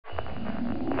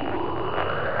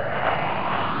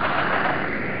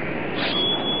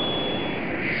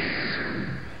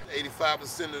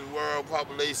85% of the world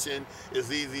population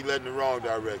is easily led in the wrong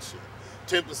direction.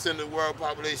 10% of the world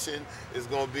population is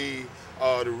going to be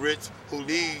the rich who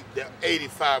lead the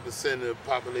 85% of the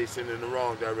population in the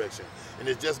wrong direction. And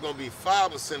it's just going to be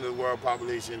 5% of the world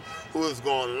population who is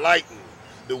going to enlighten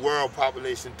the world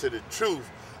population to the truth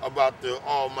about the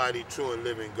almighty, true, and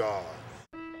living God.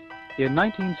 In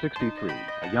 1963,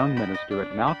 a young minister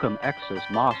at Malcolm X's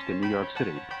mosque in New York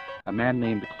City, a man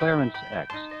named Clarence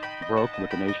X, broke with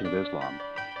the Nation of Islam.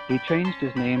 He changed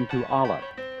his name to Allah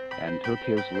and took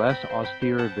his less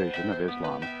austere vision of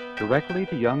Islam directly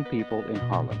to young people in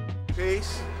Harlem.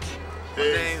 Peace. My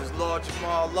name is Lord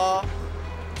Jamar Law.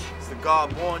 It's the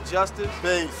God-born justice.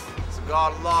 Peace. It's the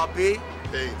God of Law B.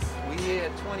 Peace. We here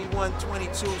at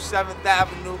 2122 7th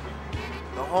Avenue,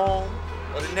 the home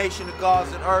of the Nation of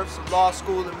Gods and Earths, a law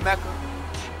school in Mecca.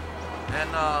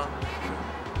 And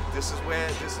this is where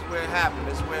it happened.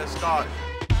 This is where it started.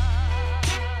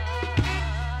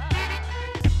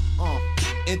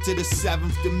 Into the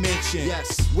seventh dimension.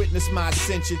 Yes. Witness my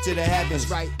ascension to the heavens.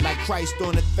 That's right. Like Christ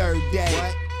on the third day.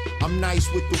 What? I'm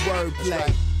nice with the wordplay.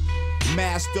 Right.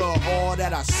 Master of all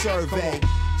that I survey.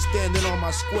 Standing on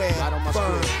my square, right on my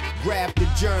firm, square. grab the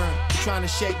germ, trying to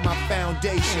shake my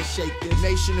foundation. Shake this.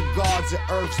 Nation of gods and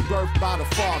earth's birthed by the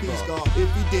Father. Peace, God.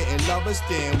 If he didn't love us,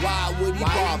 then why would he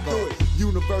bother?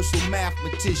 Universal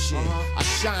mathematician, I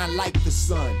shine like the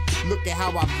sun. Look at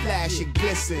how I flash and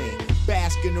glisten.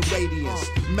 Bask in the radiance,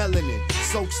 melanin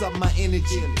soaks up my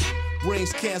energy.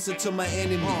 Brings cancer to my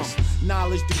enemies.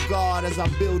 Knowledge to God as I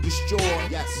build destroy.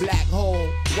 Yes. Black hole,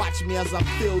 watch me as I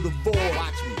fill the void.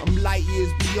 Watch me. I'm light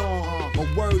years beyond.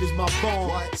 My word is my bond.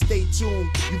 What? Stay tuned,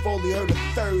 you've only heard a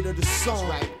third of the song.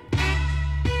 That's right.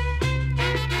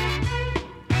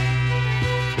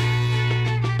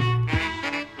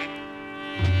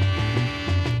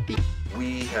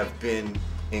 We have been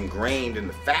ingrained in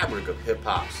the fabric of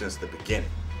hip-hop since the beginning.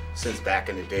 Since back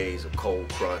in the days of Cold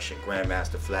Crush and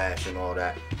Grandmaster Flash and all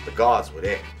that, the gods were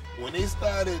there. When they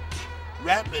started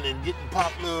rapping and getting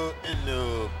popular in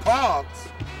the parks,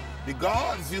 the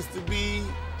gods used to be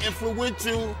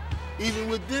influential even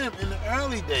with them in the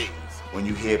early days. When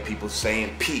you hear people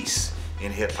saying peace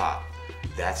in hip-hop,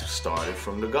 that's started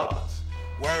from the gods.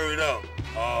 Word up,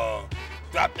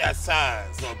 drop that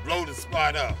sign, so blow the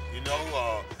spot up, you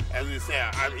know, as we say,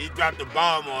 he dropped a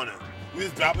bomb on him. We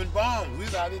was dropping bombs. We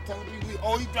was out there telling people,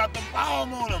 oh, he dropped a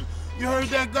bomb on him. You heard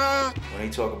that, God? When they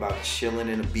talk about chilling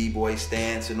in a b-boy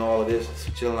stance and all of this,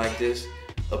 chilling like this,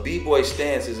 a b-boy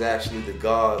stance is actually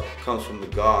comes from the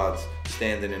gods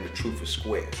standing in a truth of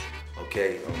square.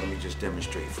 Okay, let me just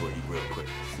demonstrate for you real quick.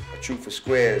 A truth of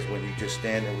square is when you just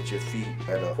standing with your feet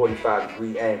at a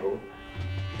 45-degree angle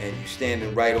and you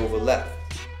standing right over left.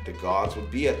 The gods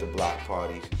would be at the block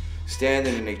parties,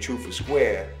 standing in a truth of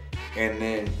square, and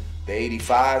then the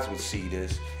 85s would see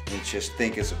this and just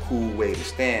think it's a cool way to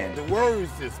stand. The words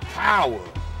is power.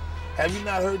 Have you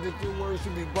not heard that your words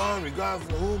should be bound regardless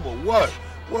of whom or what?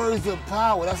 Words are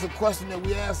power. That's a question that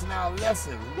we ask in our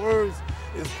lessons. Words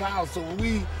is power. So when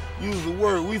we use a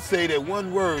word, we say that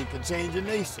one word can change a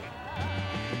nation.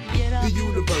 The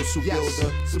universal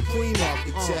builder, supreme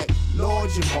architect, Lord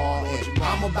Jamar, and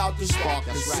I'm about to spark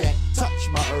the set. Touch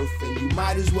my earth and you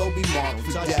might as well be marked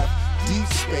for death. Deep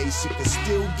space, it can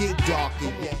still get dark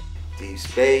in yet. Deep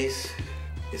space,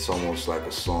 it's almost like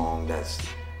a song that's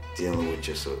dealing with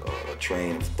just a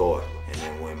train of thought. And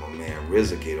then when my man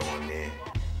RZA get on there,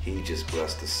 he just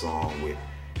blessed the song with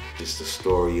just the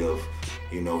story of,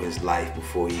 you know, his life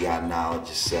before he got knowledge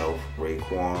of self.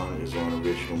 Raekwon is on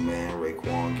Original Man.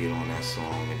 Raekwon get on that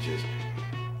song and just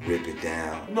rip it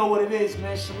down. You know what it is,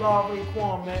 man. Shalom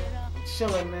Raekwon, man. I'm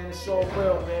chilling, man. It's all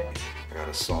real, man. I got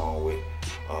a song with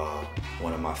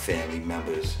one of my family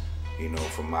members, you know,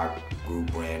 from my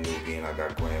group, Brand Nubian. I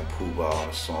got Grand Poobah on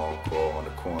a song called On the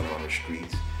Corner on the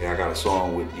Streets. And I got a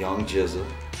song with Young Jizza,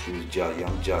 who's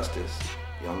Young Justice,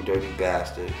 Young Dirty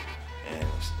Bastard,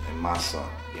 and my son,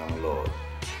 Young Lord.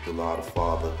 The Lord the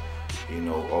Father, you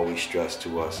know, always stressed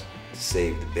to us to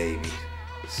save the babies.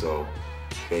 So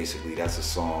basically that's a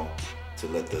song to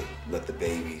let the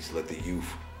babies, let the youth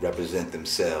represent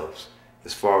themselves.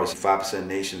 As far as 5%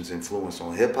 Nation's influence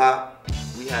on hip-hop,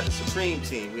 we had the Supreme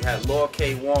Team. We had Lord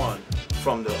K1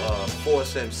 from the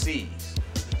Force MCs.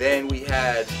 Then we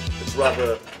had the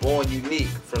brother Born Unique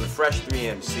from the Fresh 3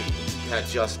 MC. We had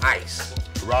Just Ice.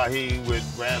 Raheem with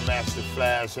Grandmaster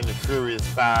Flash and the Furious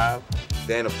 5.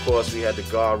 Then, of course, we had the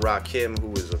God Rakim, who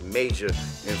was a major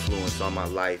influence on my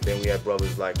life. Then we had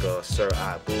brothers like Sir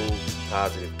Abu,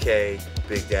 Positive K,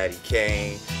 Big Daddy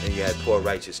Kane. Then you had Poor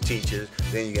Righteous Teachers.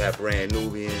 Then you had Brand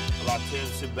Nubian. Lakim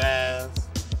Shabazz.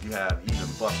 You have even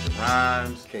Busta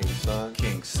Rhymes,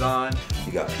 King Son.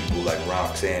 You got people like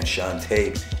Roxanne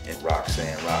Shante and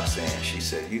Roxanne. She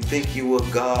said, you think you a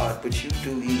god, but you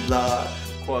do eat lard.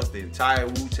 Of course, the entire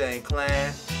Wu-Tang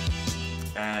clan.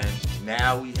 And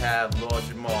now we have Lord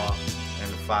Jamar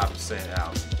and the 5%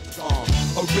 album.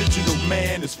 Original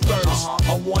man is first.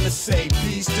 I wanna say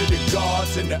peace to the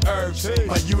gods and the earths.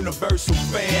 My universal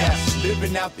fans,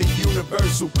 living out the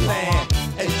universal plan.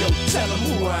 Hey yo, tell them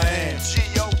who I am.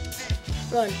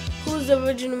 One, who's the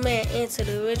original man? Answer,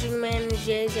 the original man is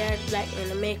Jay-Z, Black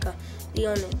in America, the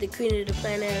owner, the queen of the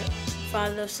planet,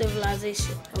 father of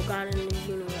civilization, of God in the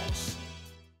universe.